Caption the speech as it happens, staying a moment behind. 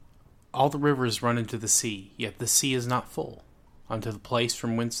All the rivers run into the sea, yet the sea is not full. Unto the place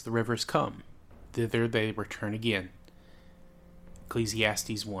from whence the rivers come, thither they return again.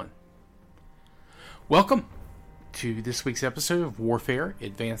 Ecclesiastes 1. Welcome to this week's episode of Warfare,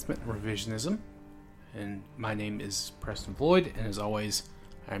 Advancement, and Revisionism. And my name is Preston Floyd, and as always,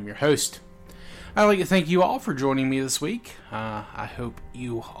 I'm your host. I'd like to thank you all for joining me this week. I hope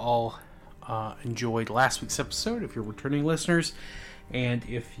you all enjoyed last week's episode, if you're returning listeners. And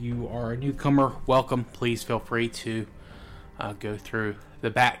if you are a newcomer, welcome. Please feel free to go through the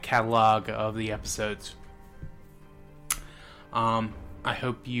back catalog of the episodes. I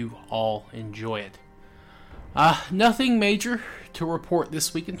hope you all enjoy it. Nothing major to report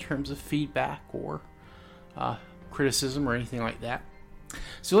this week in terms of feedback or criticism or anything like that.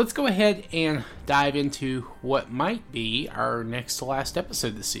 So let's go ahead and dive into what might be our next to last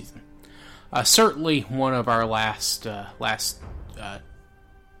episode this season. Certainly one of our last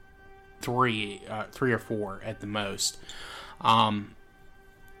three or four at the most. Now,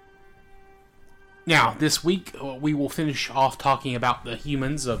 this week we will finish off talking about the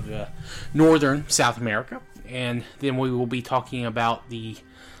humans of northern South America, and then we will be talking about the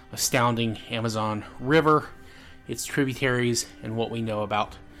astounding Amazon River, its tributaries, and what we know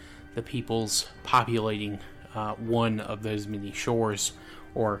about the peoples populating one of those many shores,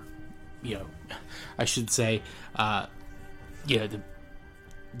 or, I should say,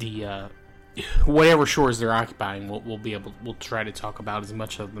 the whatever shores they're occupying. We'll try to talk about as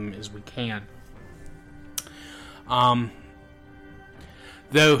much of them as we can.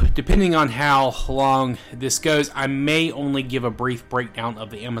 Though, depending on how long this goes, I may only give a brief breakdown of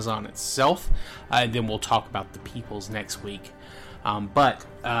the Amazon itself, and then we'll talk about the peoples next week. But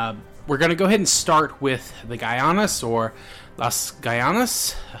we're going to go ahead and start with the Guayanas, or Las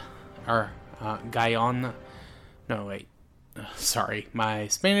Guayanas, or Guyana. No, wait. Sorry, my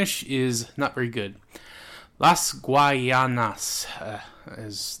Spanish is not very good. Las Guayanas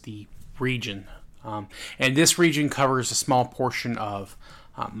is the region. And this region covers a small portion of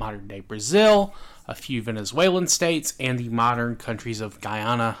modern-day Brazil, a few Venezuelan states, and the modern countries of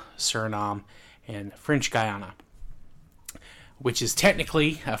Guyana, Suriname, and French Guiana, which is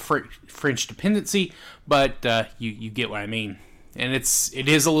technically a French dependency, but you get what I mean. And it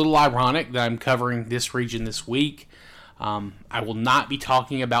is a little ironic that I'm covering this region this week. I will not be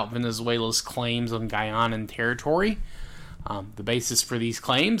talking about Venezuela's claims on Guyanan territory. The basis for these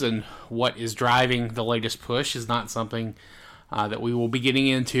claims and what is driving the latest push is not something that we will be getting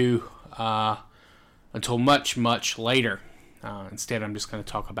into until much, much later. Instead, I'm just going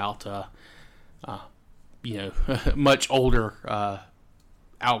to talk about, much older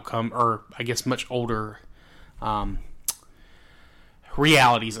outcome, or I guess much older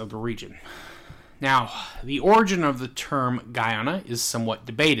realities of the region. Now, the origin of the term Guyana is somewhat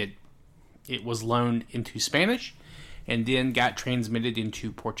debated. It was loaned into Spanish and then got transmitted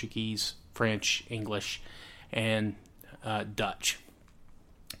into Portuguese, French, English, and Dutch.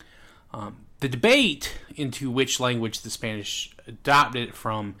 The debate into which language the Spanish adopted it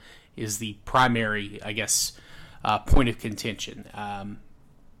from is the primary, point of contention.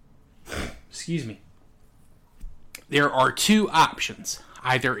 Excuse me. There are two options.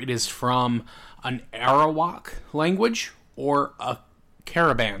 Either it is from an Arawak language or a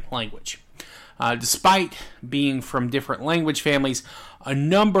Caravan language. Despite being from different language families, a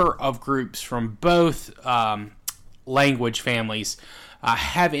number of groups from both language families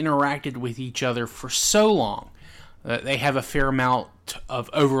have interacted with each other for so long that they have a fair amount of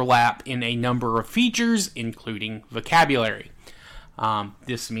overlap in a number of features, including vocabulary.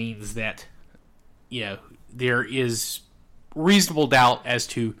 This means that, there is reasonable doubt as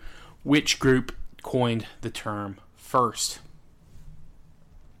to which group coined the term first.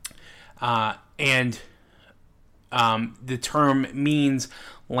 And the term means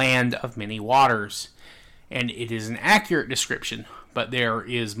land of many waters. And it is an accurate description, but there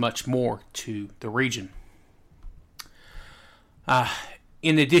is much more to the region.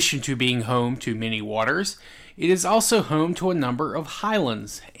 In addition to being home to many waters, it is also home to a number of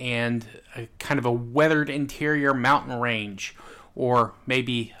highlands and a kind of a weathered interior mountain range, or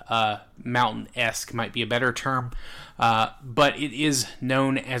maybe mountain-esque might be a better term, but it is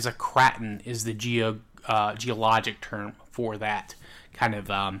known as a craton is the geologic term for that kind of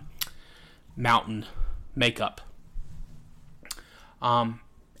mountain makeup.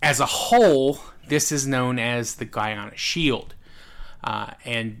 As a whole, this is known as the Guyana Shield,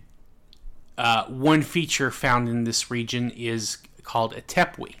 and one feature found in this region is called a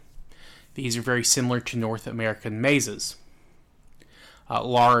tepui. These are very similar to North American mesas.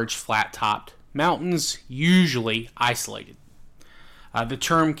 Large, flat-topped mountains, usually isolated. The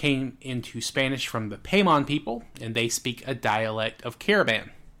term came into Spanish from the Paymon people, and they speak a dialect of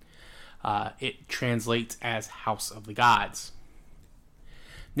Caravan. It translates as House of the Gods.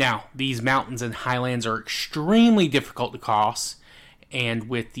 Now, these mountains and highlands are extremely difficult to cross, and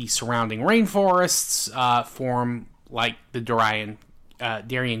with the surrounding rainforests form like the Darien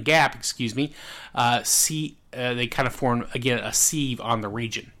Gap, they kind of form, again, a sieve on the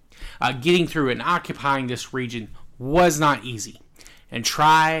region. Getting through and occupying this region was not easy. And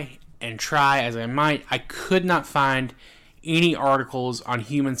try as I might, I could not find any articles on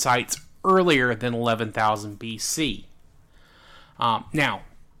human sites earlier than 11,000 BC. Now,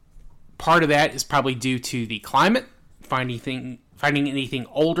 part of that is probably due to the climate. Finding anything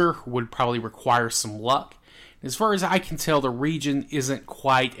older would probably require some luck. As far as I can tell, the region isn't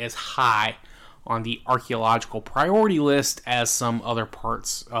quite as high on the archaeological priority list as some other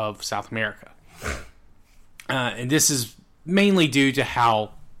parts of South America. And this is mainly due to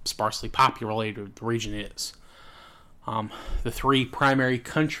how sparsely populated the region is. The three primary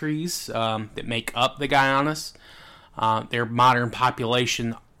countries that make up the Guayanas, their modern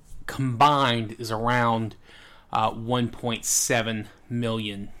population combined is around 1.7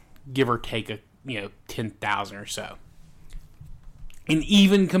 million, give or take 10,000 or so. And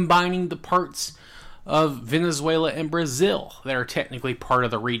even combining the parts of Venezuela and Brazil that are technically part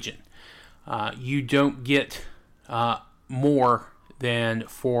of the region, you don't get more than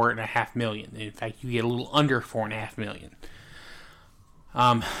 4.5 million. In fact, you get a little under 4.5 million.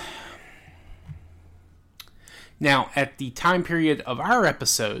 Now, at the time period of our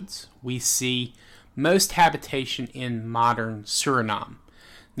episodes, we see most habitation in modern Suriname,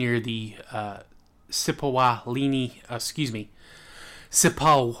 near the Sipaliwini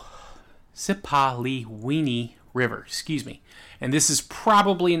River, And this is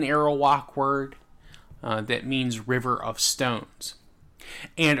probably an Arawak word that means river of stones.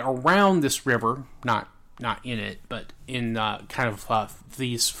 And around this river, not in it, but in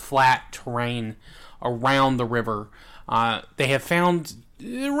these flat terrain around the river, they have found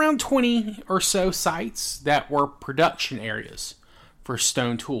around 20 or so sites that were production areas for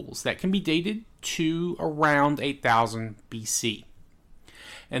stone tools that can be dated to around 8,000 BC.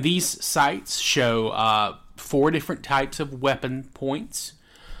 And these sites show 4 different types of weapon points,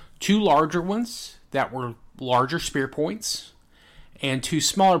 2 larger ones that were larger spear points, and 2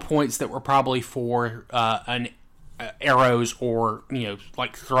 smaller points that were probably for arrows or,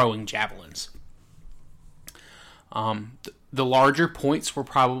 like throwing javelins. The larger points were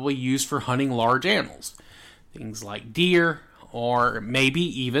probably used for hunting large animals, things like deer, or maybe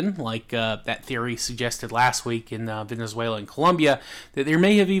even, like that theory suggested last week in Venezuela and Colombia, that there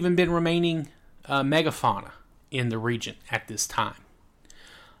may have even been remaining megafauna in the region at this time.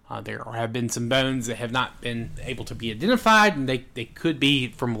 There have been some bones that have not been able to be identified, and they could be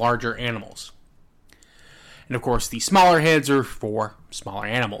from larger animals. And of course, the smaller heads are for smaller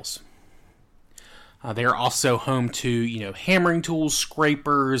animals. They are also home to, hammering tools,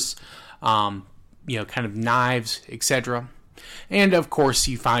 scrapers, kind of knives, etc. And of course,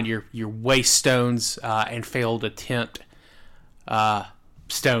 you find your waste stones and failed attempt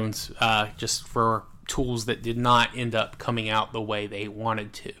stones, just for tools that did not end up coming out the way they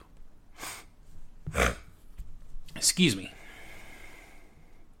wanted to. Excuse me.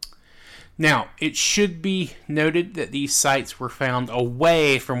 Now, it should be noted that these sites were found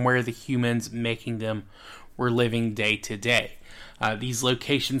away from where the humans making them were living day to day. These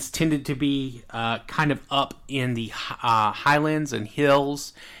locations tended to be kind of up in the highlands and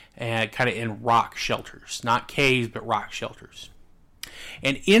hills, and kind of in rock shelters. Not caves, but rock shelters.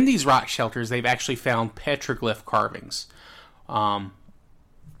 And in these rock shelters, they've actually found petroglyph carvings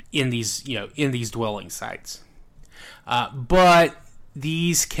in these dwelling sites. But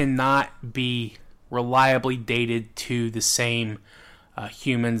these cannot be reliably dated to the same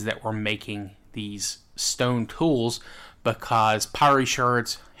humans that were making these stone tools, because pottery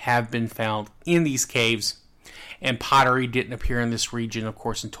shards have been found in these caves, and pottery didn't appear in this region, of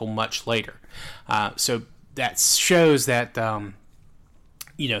course, until much later. So that shows that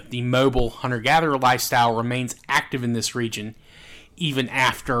the mobile hunter-gatherer lifestyle remains active in this region, even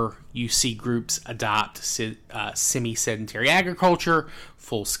after you see groups adopt semi-sedentary agriculture,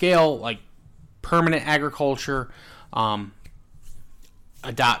 full-scale, like permanent agriculture,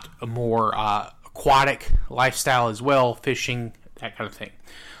 adopt a more aquatic lifestyle as well, fishing, that kind of thing.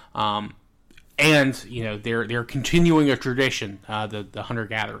 And they're continuing a tradition, the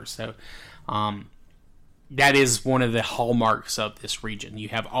hunter-gatherers. So that is one of the hallmarks of this region. You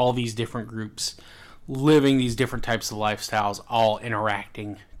have all these different groups living these different types of lifestyles, all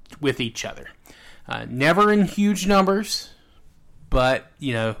interacting with each other. Never in huge numbers, but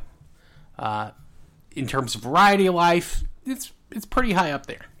in terms of variety of life, it's pretty high up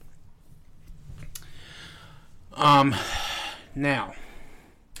there. Now,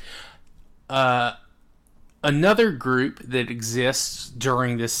 another group that exists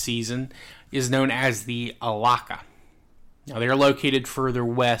during this season is known as the Alaka. Now, they're located further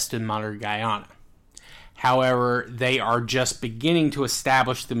west in modern Guyana. However, they are just beginning to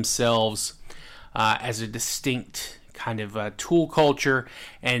establish themselves as a distinct kind of tool culture,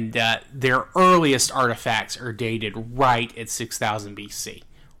 and their earliest artifacts are dated right at 6000 BC,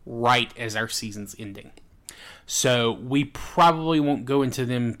 right as our season's ending. So we probably won't go into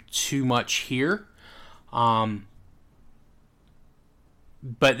them too much here. But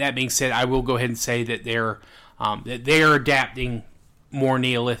that being said, I will go ahead and say that they are adapting more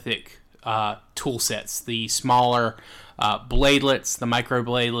Neolithic tool sets, the smaller bladelets, the micro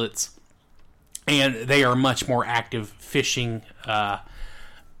bladelets, and they are much more active fishing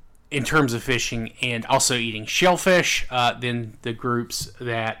in terms of fishing and also eating shellfish than the groups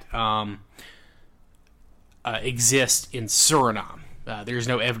that exist in Suriname. There's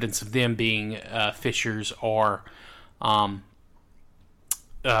no evidence of them being fishers or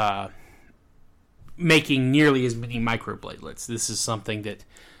making nearly as many microbladelets. This is something that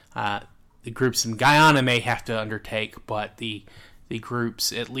the groups in Guyana may have to undertake, but the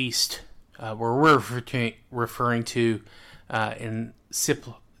groups, at least we're referring to in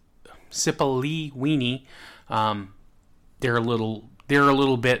Sipaliwini, they're a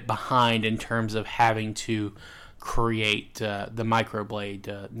little bit behind in terms of having to create the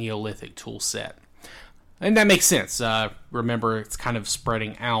microblade Neolithic tool set. And that makes sense. Remember, it's kind of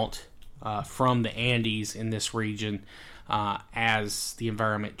spreading out from the Andes in this region as the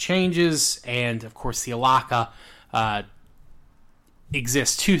environment changes. And, of course, the Alaka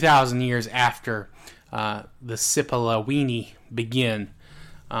exists 2,000 years after the Sipaliwini begin.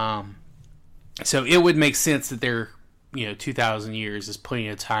 So it would make sense that they're 2,000 years is plenty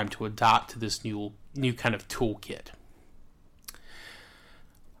of time to adopt to this new kind of toolkit.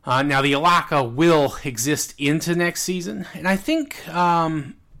 Now, the Alaka will exist into next season, and I think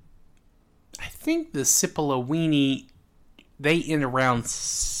the Sipaliwini, they end around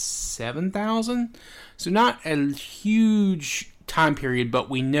 7,000, so not a huge time period, but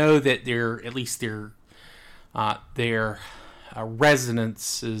we know that their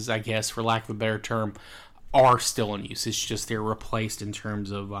resonances, I guess, for lack of a better term, are still in use. It's just they're replaced in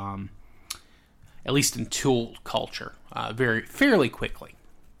terms of, at least in tool culture, fairly quickly.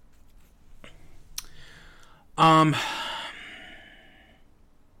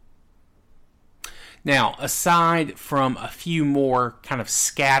 Now, aside from a few more kind of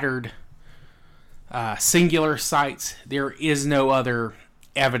scattered singular sites, there is no other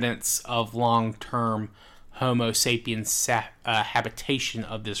evidence of long-term Homo sapiens habitation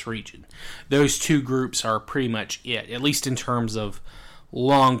of this region. Those two groups are pretty much it, at least in terms of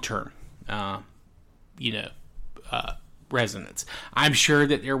long-term, resonance. I'm sure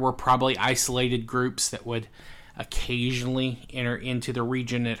that there were probably isolated groups that would occasionally enter into the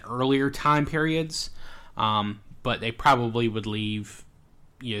region at earlier time periods, but they probably would leave,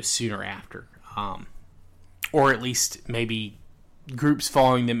 sooner after, or at least maybe groups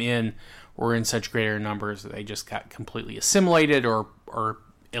following them in were in such greater numbers that they just got completely assimilated or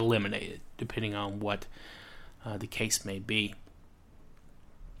eliminated, depending on what the case may be.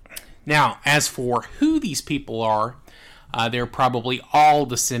 Now, as for who these people are, they're probably all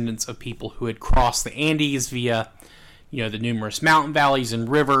descendants of people who had crossed the Andes via, the numerous mountain valleys and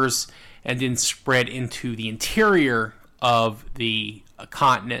rivers, and then spread into the interior of the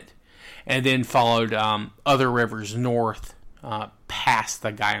continent, and then followed other rivers north past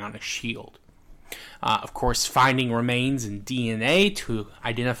the Guyana Shield. Of course, finding remains in DNA to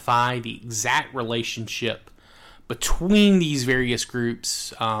identify the exact relationship between these various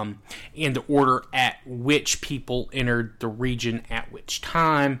groups and the order at which people entered the region at which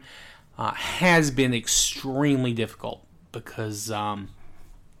time has been extremely difficult because,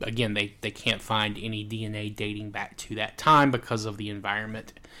 again, they can't find any DNA dating back to that time because of the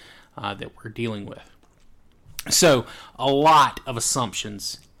environment that we're dealing with. So, a lot of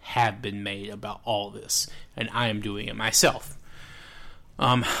assumptions have been made about all this, and I am doing it myself.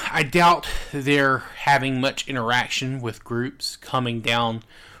 I doubt they're having much interaction with groups coming down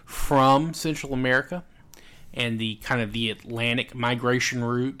from Central America and the kind of the Atlantic migration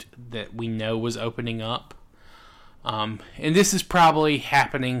route that we know was opening up. And this is probably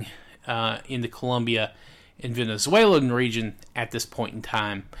happening in the Colombia and Venezuelan region at this point in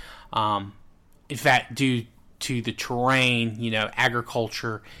time. In fact, due to the terrain,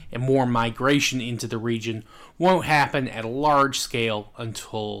 agriculture and more migration into the region won't happen at a large scale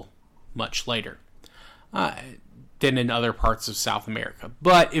until much later than in other parts of South America.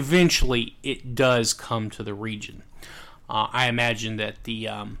 But eventually it does come to the region. I imagine that the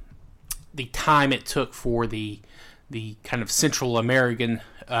time it took for the kind of Central American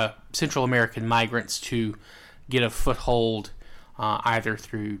migrants to get a foothold, either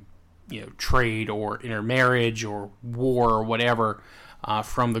through trade or intermarriage or war or whatever,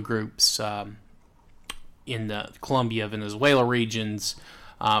 from the groups in the Colombia, Venezuela regions,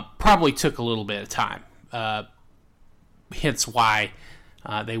 probably took a little bit of time. Hence why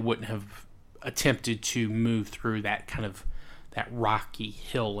they wouldn't have attempted to move through that kind of that rocky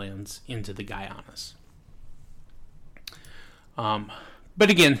hilllands into the Guyanas. But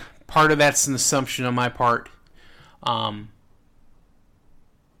again, part of that's an assumption on my part.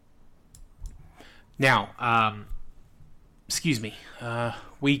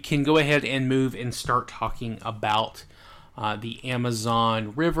 We can go ahead and move and start talking about the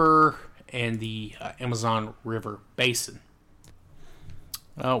Amazon River and the Amazon River Basin.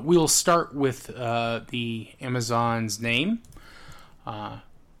 We'll start with the Amazon's name.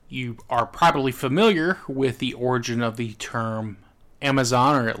 You are probably familiar with the origin of the term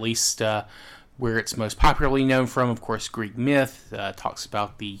Amazon, or at least where it's most popularly known from. Of course, Greek myth talks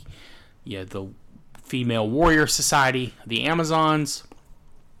about the female warrior society, the Amazons.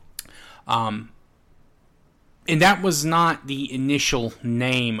 And that was not the initial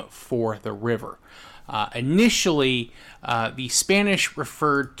name for the river. Initially, the Spanish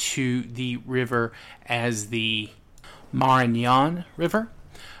referred to the river as the Marañón River.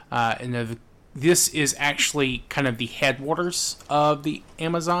 And this is actually kind of the headwaters of the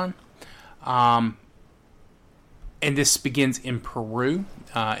Amazon. And this begins in Peru.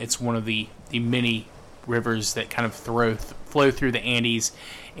 It's one of the many rivers that kind of flow through the Andes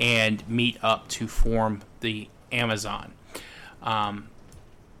and meet up to form the Amazon. And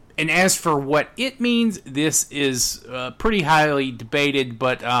as for what it means, this is pretty highly debated,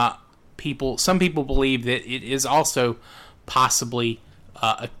 but some people believe that it is also possibly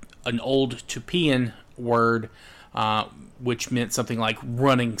an old Tupian word, which meant something like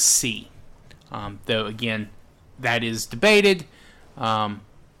running sea. Though again, that is debated.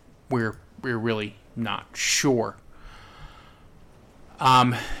 We're really not sure.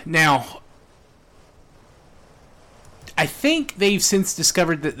 Now, I think they've since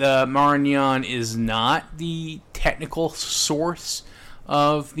discovered that the Marañón is not the technical source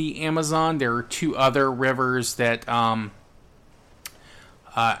of the Amazon. There are two other rivers that I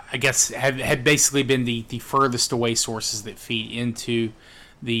guess have basically been the furthest away sources that feed into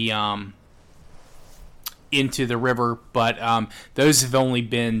the river, but those have only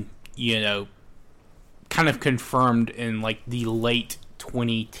been kind of confirmed in like the late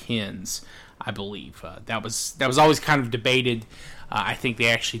 2010s, I believe. That was always kind of debated. I think they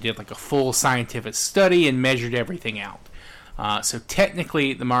actually did like a full scientific study and measured everything out. So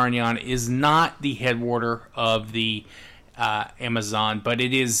technically, the Marañón is not the headwater of the Amazon, but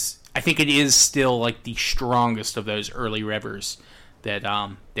it is. I think it is still like the strongest of those early rivers that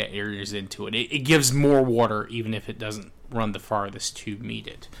enters into it. It gives more water, even if it doesn't run the farthest to meet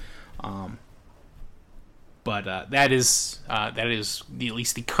it. But that is at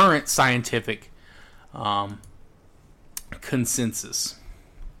least the current scientific consensus.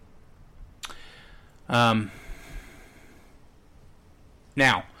 Now,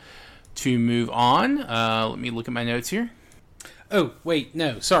 to move on, let me look at my notes here. Oh, wait,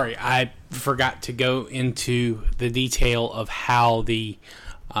 no, sorry. I forgot to go into the detail of how the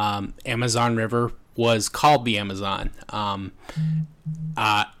Amazon River was called the Amazon.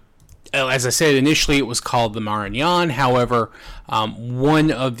 As I said, initially it was called the Marañón. However, one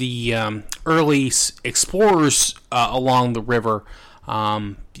of the early explorers along the river,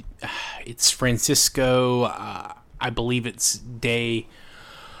 it's Francisco, I believe it's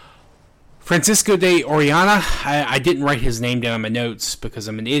Francisco de Orellana. I didn't write his name down in my notes because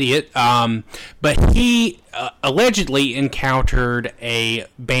I'm an idiot. But he allegedly encountered a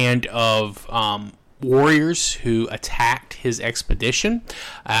band of warriors who attacked his expedition,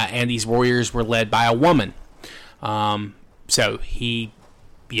 and these warriors were led by a woman. So he,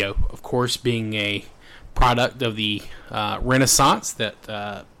 of course, being a product of the Renaissance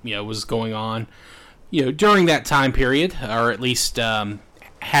that was going on, during that time period, or at least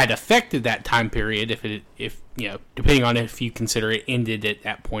had affected that time period, if depending on if you consider it ended at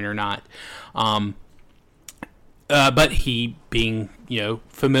that point or not. But he, being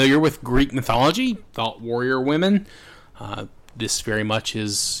familiar with Greek mythology, thought warrior women this very much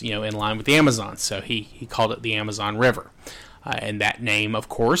is, in line with the Amazon, so he called it the Amazon River. And that name, of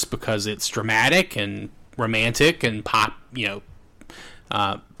course, because it's dramatic and romantic and popular,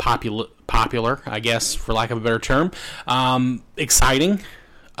 I guess, for lack of a better term, exciting.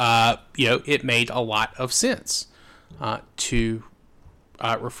 It made a lot of sense to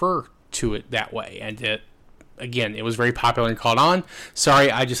refer to it that way, and it was very popular and caught on.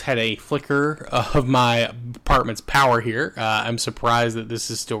 Sorry, I just had a flicker of my apartment's power here. I'm surprised that this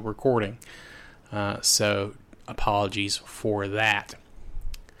is still recording, so apologies for that.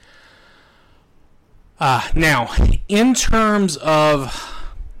 Now, in terms of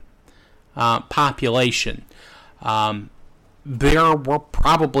population, there were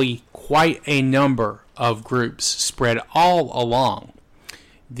probably quite a number of groups spread all along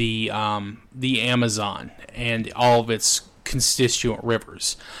the Amazon and all of its constituent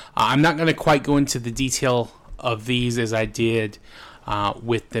rivers. I'm not going to quite go into the detail of these as I did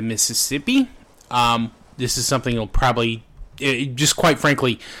with the Mississippi. This is something you'll probably, just quite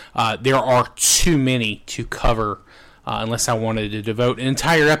frankly, there are too many to cover unless I wanted to devote an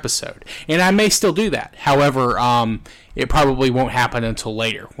entire episode. And I may still do that. However, it probably won't happen until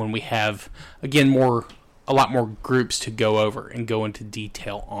later when we have, again, a lot more groups to go over and go into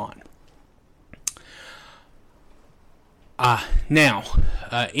detail on. Now,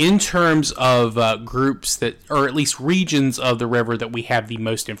 in terms of groups that, or at least regions of the river that we have the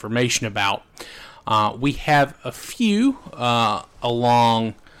most information about, we have a few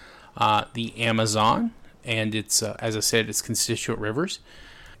along the Amazon and its, as I said, its constituent rivers.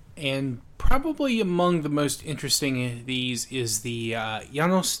 And probably among the most interesting of these is the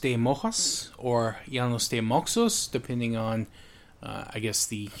Llanos de Mojas or Llanos de Moxos, depending on, I guess,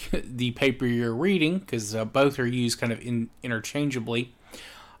 the paper you're reading, because both are used kind of interchangeably.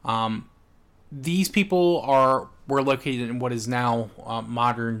 These people were located in what is now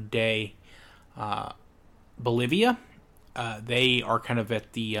modern day Bolivia. They are kind of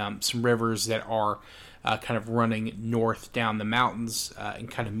at the some rivers that are kind of running north down the mountains and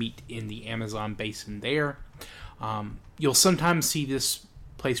kind of meet in the Amazon basin there. You'll sometimes see this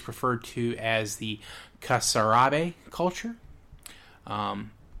place referred to as the Casarabe culture. And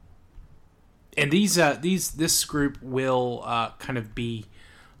this group will kind of be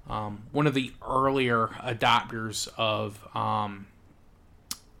one of the earlier adopters of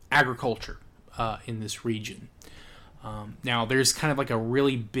agriculture in this region. Now, there's kind of like a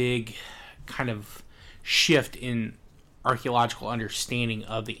really big kind of shift in archaeological understanding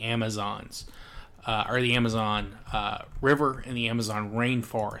of the Amazons, or the Amazon River and the Amazon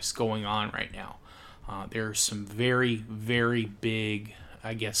rainforest going on right now. There's some very, very big,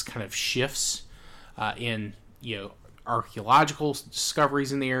 I guess, kind of shifts in, archaeological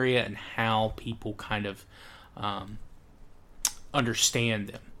discoveries in the area and how people kind of understand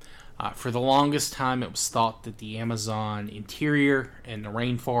them. For the longest time, it was thought that the Amazon interior and the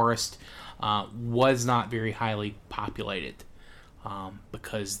rainforest was not very highly populated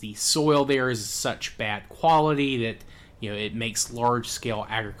because the soil there is such bad quality that it makes large-scale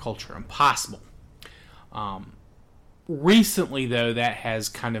agriculture impossible. Recently, though, that has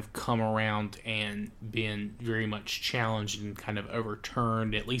kind of come around and been very much challenged and kind of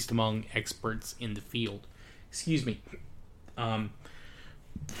overturned, at least among experts in the field. Excuse me.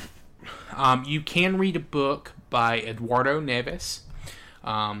 You can read a book by Eduardo Neves.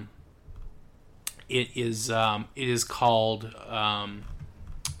 It is called,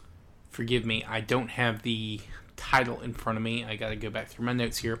 forgive me, I don't have the title in front of me. I got to go back through my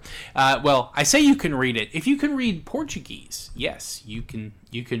notes here. Well, I say you can read it. If you can read Portuguese, yes, you can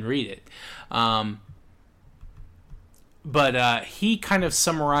read it. But he kind of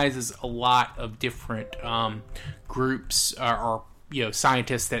summarizes a lot of different groups or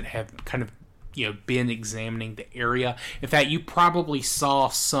scientists that have kind of been examining the area. In fact, you probably saw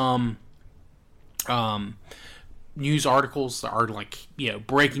some news articles are like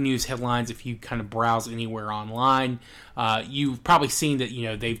breaking news headlines. If you kind of browse anywhere online, you've probably seen that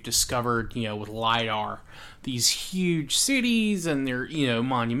they've discovered with LiDAR these huge cities and they're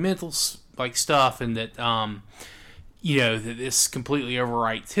monumental like stuff, and that that this completely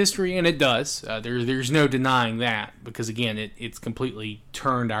overwrites history, and it does. There's no denying that, because again it's completely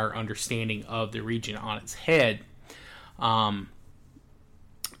turned our understanding of the region on its head.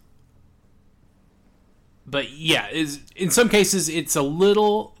 But yeah, in some cases it's a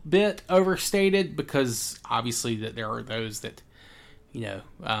little bit overstated, because obviously that there are those that,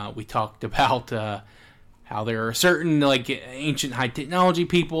 we talked about how there are certain like ancient high technology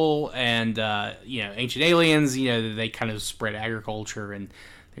people and ancient aliens, they kind of spread agriculture, and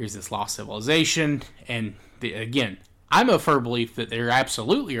there's this lost civilization. And again, I'm a firm belief that there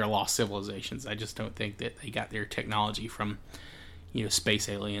absolutely are lost civilizations. I just don't think that they got their technology from, space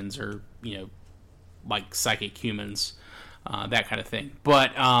aliens or, like psychic humans, that kind of thing.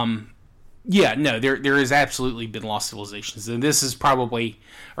 But, yeah, no, there has absolutely been lost civilizations. And this is probably,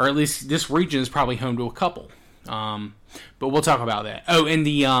 or at least this region is probably home to a couple. But we'll talk about that. Oh, and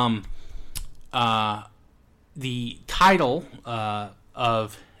the title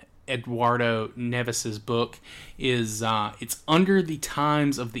of Eduardo Nevis's book is it's Under the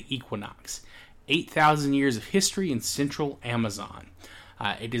Times of the Equinox, 8,000 Years of History in Central Amazon.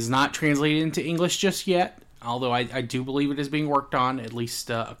 It is not translated into English just yet, although I do believe it is being worked on, at least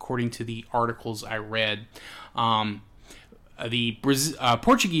according to the articles I read. The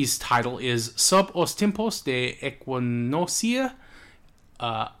Portuguese title is Sob os tempos de equinoccia,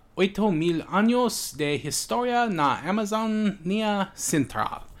 8,000 años de historia na Amazônia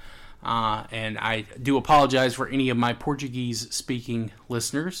Central. And I do apologize for any of my Portuguese-speaking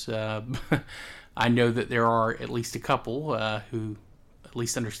listeners. I know that there are at least a couple who at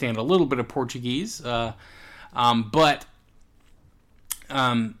least understand a little bit of Portuguese. Yes,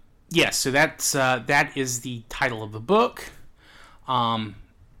 so that is the title of the book. And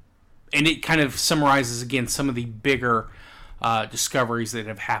it kind of summarizes, again, some of the bigger discoveries that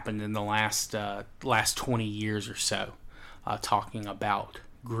have happened in the last 20 years or so, talking about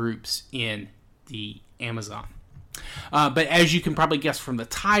groups in the Amazon. But as you can probably guess from the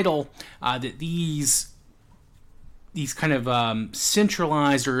title, that these kind of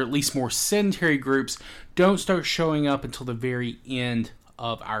centralized or at least more sedentary groups don't start showing up until the very end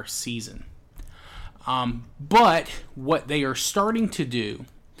of our season. But what they are starting to do,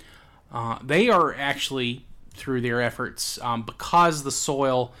 they are actually, through their efforts, because the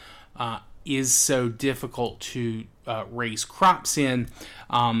soil is so difficult to raise crops in,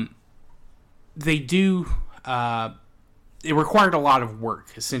 they do, it required a lot of work,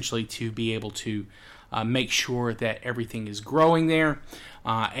 essentially, to be able to make sure that everything is growing there.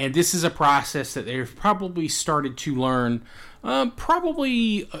 And this is a process that they've probably started to learn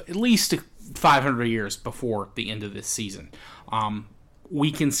probably at least 500 years before the end of this season.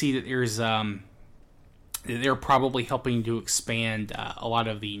 We can see that there's they're probably helping to expand a lot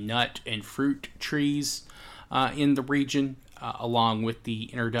of the nut and fruit trees in the region, along with the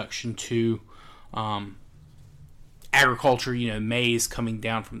introduction to agriculture. Maize coming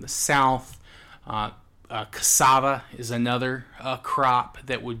down from the south. Cassava is another crop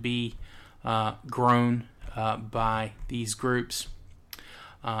that would be grown by these groups.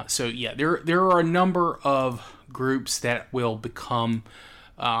 So yeah, there are a number of groups that will become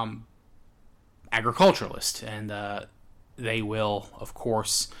agriculturalists, and they will, of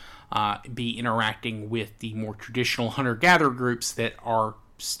course, be interacting with the more traditional hunter-gatherer groups that are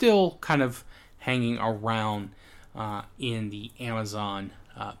still kind of hanging around in the Amazon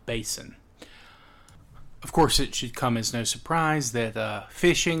basin. Of course, it should come as no surprise that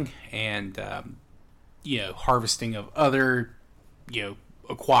fishing and harvesting of other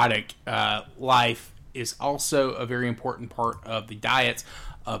aquatic life is also a very important part of the diets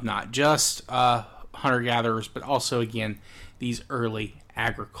of not just hunter-gatherers, but also, again, these early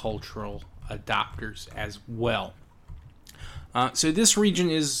agricultural adopters as well. So this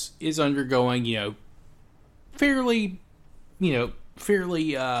region is undergoing, fairly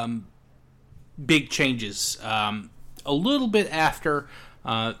big changes. A little bit after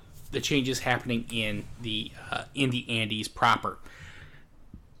the changes happening in the Andes proper.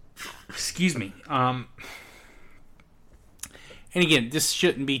 Excuse me. And again, this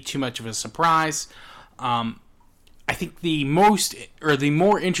shouldn't be too much of a surprise. I think the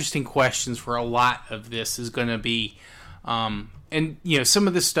more interesting questions for a lot of this is going to be, and some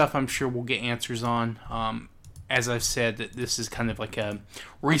of this stuff I'm sure we'll get answers on. As I've said, that this is kind of like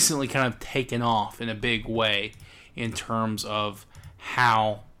recently kind of taken off in a big way in terms of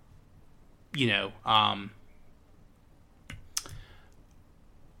how,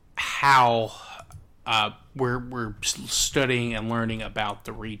 we're studying and learning about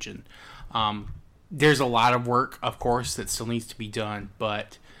the region. There's a lot of work, of course, that still needs to be done,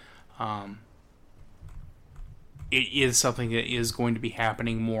 but it is something that is going to be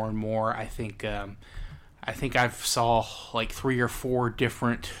happening more and more. I think I've saw like 3 or 4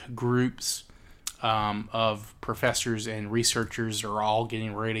 different groups of professors and researchers are all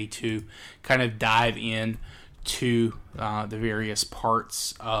getting ready to kind of dive in to the various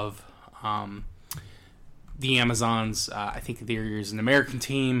parts of the Amazons. I think there is an American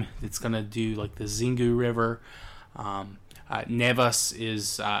team that's going to do like the Xingu River. Nevis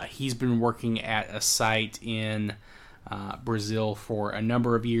is he's been working at a site in Brazil for a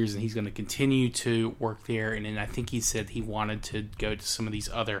number of years, and he's going to continue to work there. And then I think he said he wanted to go to some of these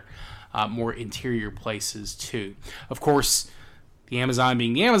other more interior places too. Of course, the Amazon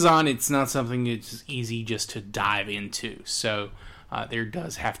being the Amazon, it's not something that's easy just to dive into. So there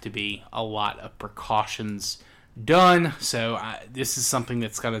does have to be a lot of precautions done. So this is something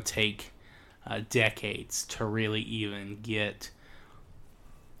that's going to take decades to really even get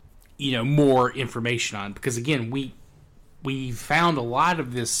more information on. Because again, we found a lot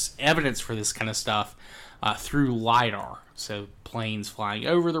of this evidence for this kind of stuff through LiDAR. So planes flying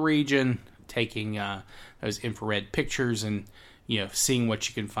over the region, taking those infrared pictures, and seeing what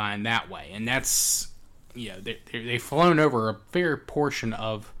you can find that way. And that's they've flown over a fair portion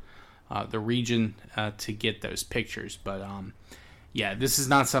of the region to get those pictures. But this is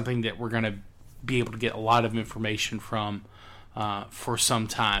not something that we're going to be able to get a lot of information from for some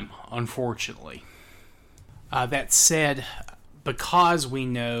time, unfortunately. That said, because we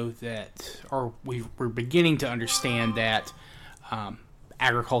know that, or we're beginning to understand that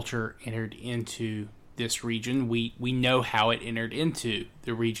agriculture entered into this region, we know how it entered into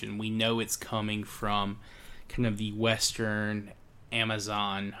the region. We know it's coming from kind of the western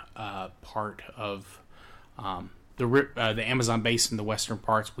Amazon part of the Amazon Basin, the western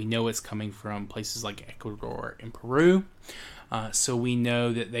parts. We know it's coming from places like Ecuador and Peru. So we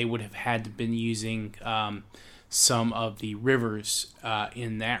know that they would have had to been using some of the rivers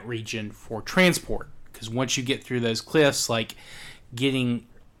in that region for transport. Because once you get through those cliffs,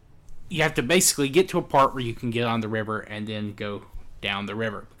 you have to basically get to a part where you can get on the river and then go down the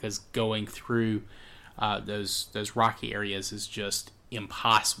river. Because going through those rocky areas is just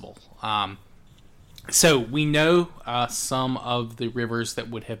impossible. So we know some of the rivers that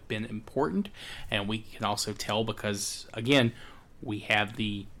would have been important, and we can also tell because, again, we have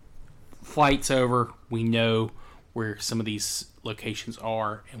the flights over. We know where some of these locations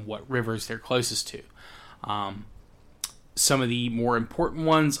are and what rivers they're closest to. Some of the more important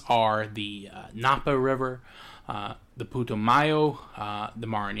ones are the Napo River, the Putumayo, the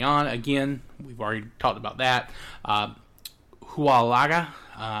Marañón. Again, we've already talked about that. Huallaga,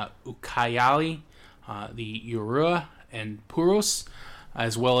 Ucayali, the Urua and Puros,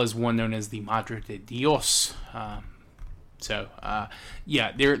 as well as one known as the Madre de Dios. There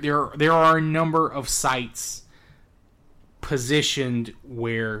are a number of sites positioned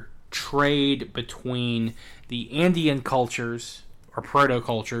where trade between the Andean cultures or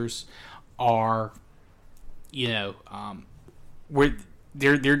proto-cultures are, where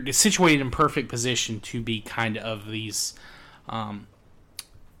they're situated in perfect position to be kind of these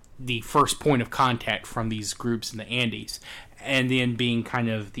the first point of contact from these groups in the Andes, and then being kind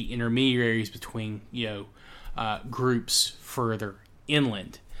of the intermediaries between groups further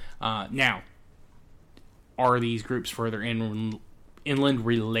inland. Now, are these groups further inland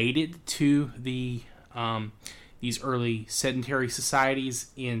related to the these early sedentary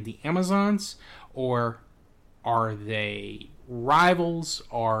societies in the Amazons, or are they rivals?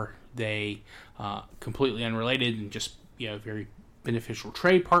 Are they completely unrelated and just very beneficial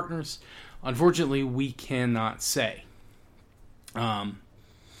trade partners? Unfortunately, we cannot say.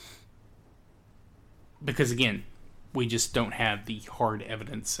 Because again, we just don't have the hard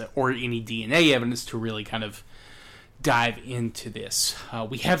evidence or any DNA evidence to really kind of dive into this.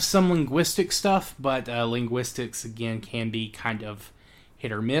 We have some linguistic stuff, but linguistics, again, can be kind of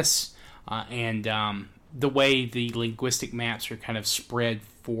hit or miss. And the way the linguistic maps are kind of spread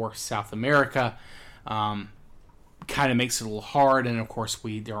for South America kind of makes it a little hard. And of course,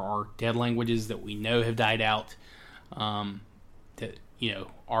 there are dead languages that we know have died out that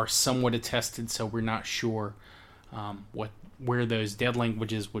are somewhat attested. So we're not sure where those dead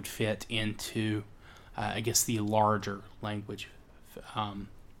languages would fit into, I guess, the larger language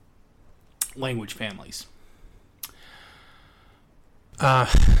families.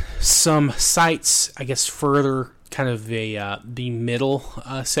 Some sites, I guess, further kind of the middle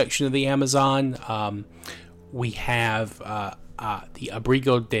section of the Amazon. We have the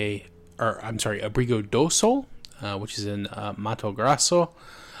Abrigo do Sol, which is in Mato Grosso.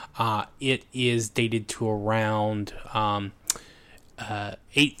 It is dated to around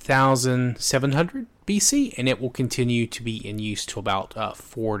 8,700 BC, and it will continue to be in use till about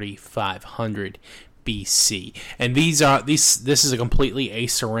 4,500 BC. And this is a completely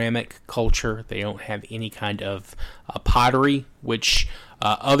aceramic culture. They don't have any kind of pottery, which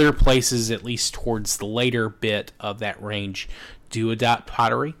other places, at least towards the later bit of that range, do adopt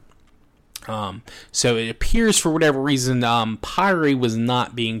pottery. So it appears, for whatever reason, pottery was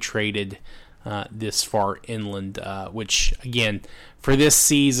not being traded this far inland, which, again, for this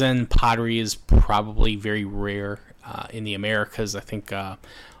season, pottery is probably very rare in the Americas. I think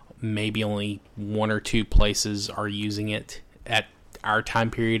maybe only one or two places are using it at our time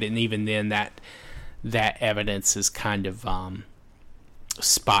period, and even then that evidence is kind of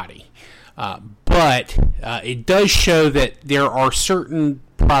spotty. But it does show that there are certain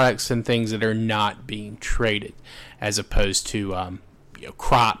products and things that are not being traded, as opposed to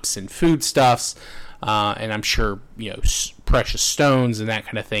crops and foodstuffs, and I'm sure precious stones and that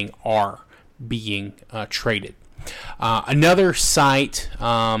kind of thing are being traded. Another site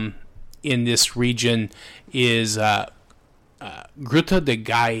in this region is Gruta de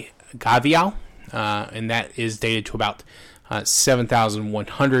Gavial, and that is dated to about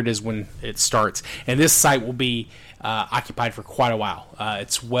 7,100 is when it starts. And this site will be occupied for quite a while.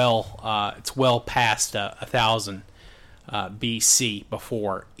 It's well past 1,000 BC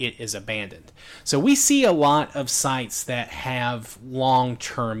before it is abandoned. So we see a lot of sites that have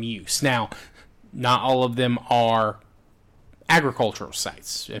long-term use. Now, not all of them are agricultural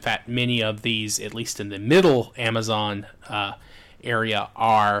sites. In fact, many of these, at least in the middle Amazon area,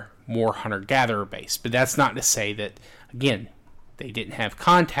 are more hunter-gatherer based. But that's not to say that, again, they didn't have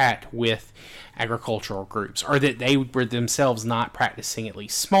contact with agricultural groups, or that they were themselves not practicing at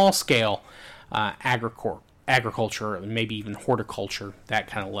least small-scale agriculture, and maybe even horticulture, that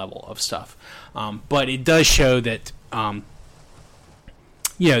kind of level of stuff. But it does show that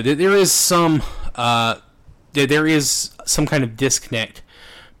that there is some kind of disconnect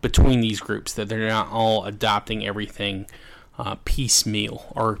between these groups, that they're not all adopting everything piecemeal,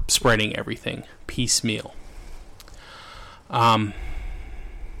 or spreading everything piecemeal.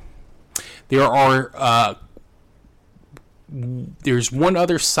 There's one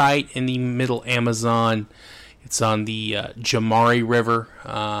other site in the middle Amazon. It's on the Jamari River,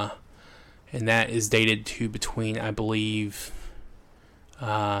 and that is dated to between, I believe,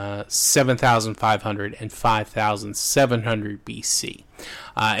 7,500 and 5,700 BC.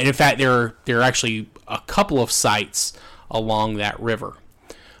 And in fact, there are actually a couple of sites along that river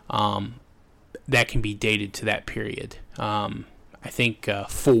that can be dated to that period. I think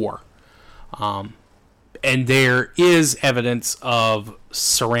 4. And there is evidence of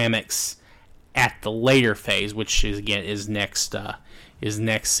ceramics at the later phase, which is again is next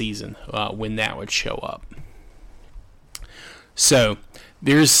season when that would show up. So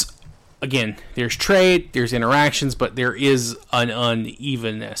there's trade, there's interactions, but there is an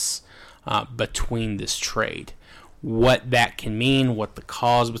unevenness between this trade. What that can mean, what the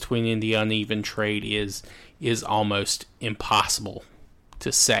cause between the uneven trade is almost impossible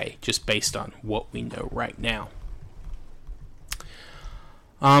to say, just based on what we know right now.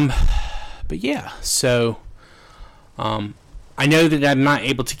 But yeah, so I know that I'm not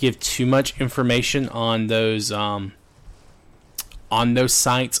able to give too much information on those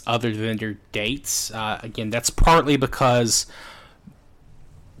sites other than their dates. Again, that's partly because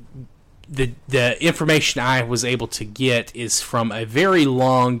the information I was able to get is from a very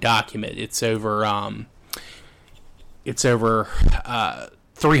long document. It's over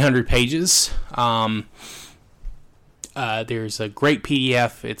 300 pages. There's a great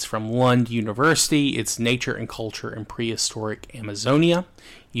PDF. It's from Lund University. It's Nature and Culture in Prehistoric Amazonia,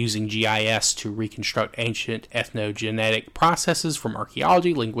 using GIS to reconstruct ancient ethnogenetic processes from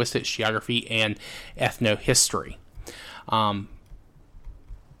archaeology, linguistics, geography, and ethnohistory.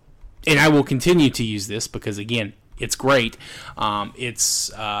 And I will continue to use this because, again, it's great. I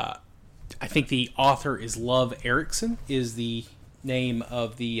think the author is Love Erickson, is the name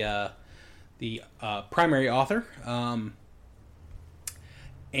of the primary author.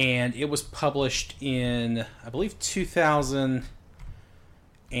 And it was published in, I believe,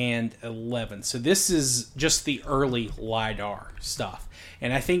 2011. So this is just the early LiDAR stuff.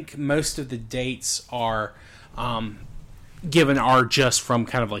 And I think most of the dates are given are just from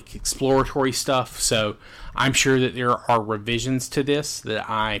kind of like exploratory stuff. So I'm sure that there are revisions to this that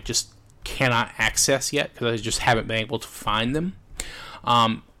I just cannot access yet because I just haven't been able to find them.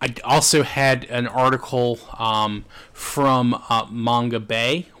 I also had an article from Manga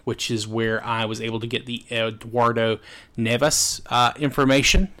Bay, which is where I was able to get the Eduardo Neves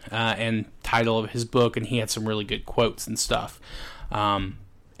information and title of his book, and he had some really good quotes and stuff.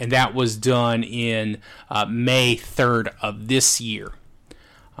 And that was done in May 3rd of this year.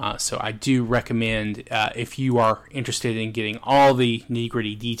 So I do recommend, if you are interested in getting all the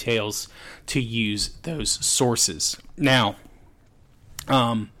nitty-gritty details, to use those sources. Now,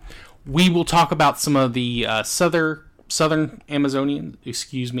 we will talk about some of the southern Amazonian,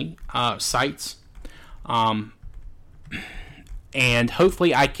 sites. And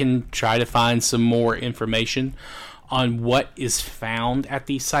hopefully I can try to find some more information on what is found at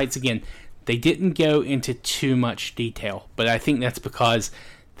these sites. Again, They didn't go into too much detail, but I think that's because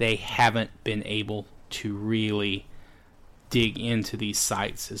they haven't been able to really dig into these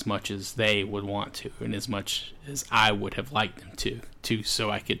sites as much as they would want to, and as much as I would have liked them to so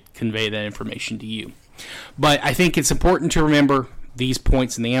I could convey that information to you. But I think it's important to remember these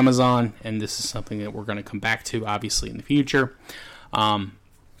points in the Amazon, and this is something that we're going to come back to, obviously, in the future.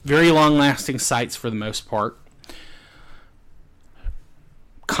 Very long-lasting sites for the most part.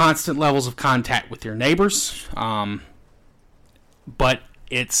 Constant levels of contact with your neighbors, but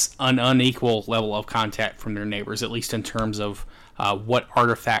it's an unequal level of contact from their neighbors, at least in terms of what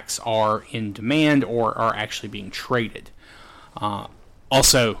artifacts are in demand or are actually being traded.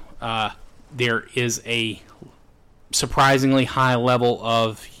 Also, there is a surprisingly high level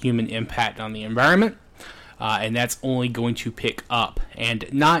of human impact on the environment, and that's only going to pick up,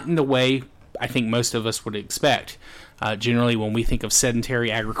 and not in the way I think most of us would expect. Generally, when we think of sedentary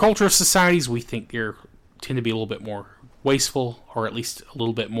agricultural societies, we think they tend to be a little bit more wasteful, or at least a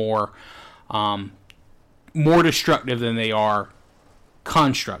little bit more destructive than they are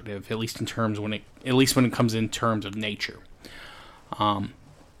constructive, at least when it comes in terms of nature.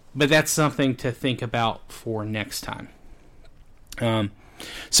 But that's something to think about for next time.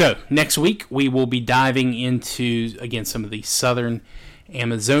 So next week we will be diving into, again, some of the southern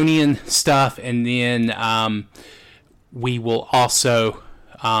Amazonian stuff, and then we will also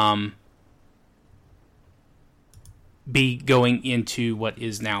be going into what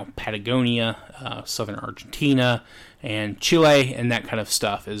is now Patagonia, southern Argentina, and Chile, and that kind of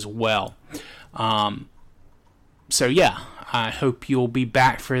stuff as well. So yeah, I hope you'll be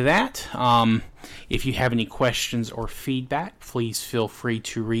back for that. If you have any questions or feedback, please feel free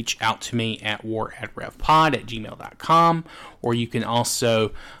to reach out to me at war@revpod@gmail.com, or you can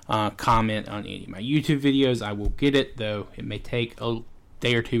also comment on any of my YouTube videos. I will get it, though it may take a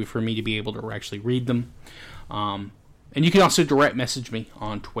day or two for me to be able to actually read them. And you can also direct message me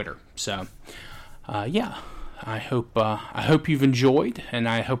on Twitter. So, yeah, I hope you've enjoyed, and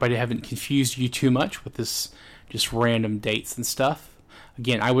I hope I haven't confused you too much with this just random dates and stuff.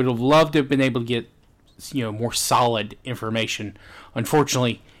 Again, I would have loved to have been able to get more solid information.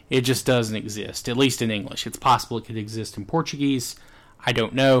 Unfortunately, it just doesn't exist, at least in English. It's possible it could exist in Portuguese. I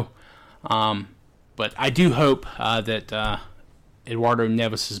don't know, but I do hope that Eduardo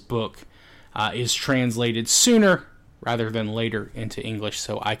Neves' book is translated sooner rather than later into English,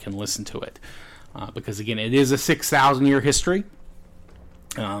 so I can listen to it. Because, again, it is a 6,000-year history.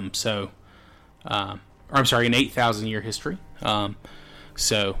 An 8,000-year history.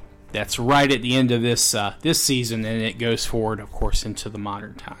 So that's right at the end of this season, and it goes forward, of course, into the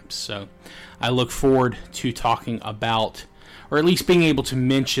modern times. So I look forward to talking about, or at least being able to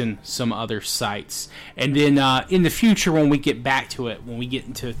mention, some other sites. And then in the future, when we get back to it, when we get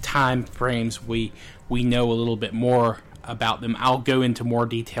into time frames, we know a little bit more about them. I'll go into more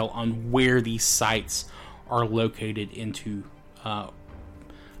detail on where these sites are located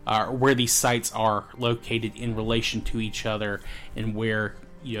where these sites are located in relation to each other, and where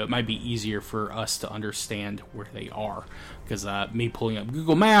it might be easier for us to understand where they are. Because me pulling up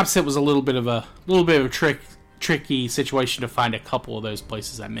Google Maps, it was a little bit of a tricky situation to find a couple of those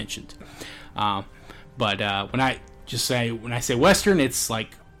places I mentioned. But when I say Western, it's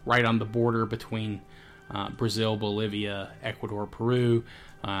like right on the border between Brazil, Bolivia, Ecuador, Peru.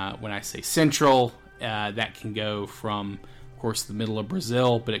 When I say Central, that can go from, of course, the middle of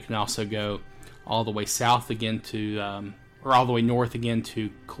Brazil, but it can also go all the way south again to, or all the way north again to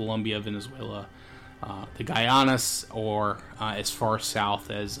Colombia, Venezuela, the Guayanas, or as far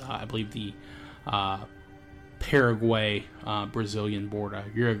south as I believe the Paraguay Brazilian border,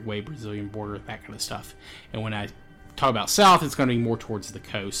 Uruguay Brazilian border, that kind of stuff. And when I talk about south, it's going to be more towards the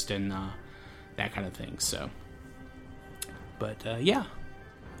coast and that kind of thing. So, but yeah,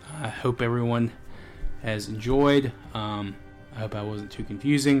 I hope everyone has enjoyed. I hope I wasn't too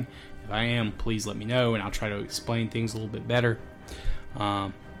confusing. If I am, please let me know, and I'll try to explain things a little bit better.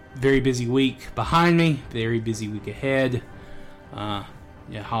 Very busy week behind me, very busy week ahead.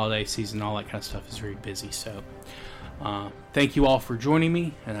 Holiday season, all that kind of stuff is very busy. So thank you all for joining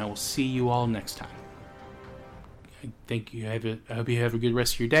me, and I will see you all next time. Thank you. I hope you have a good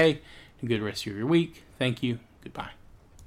rest of your day, a good rest of your week. Thank you. Goodbye.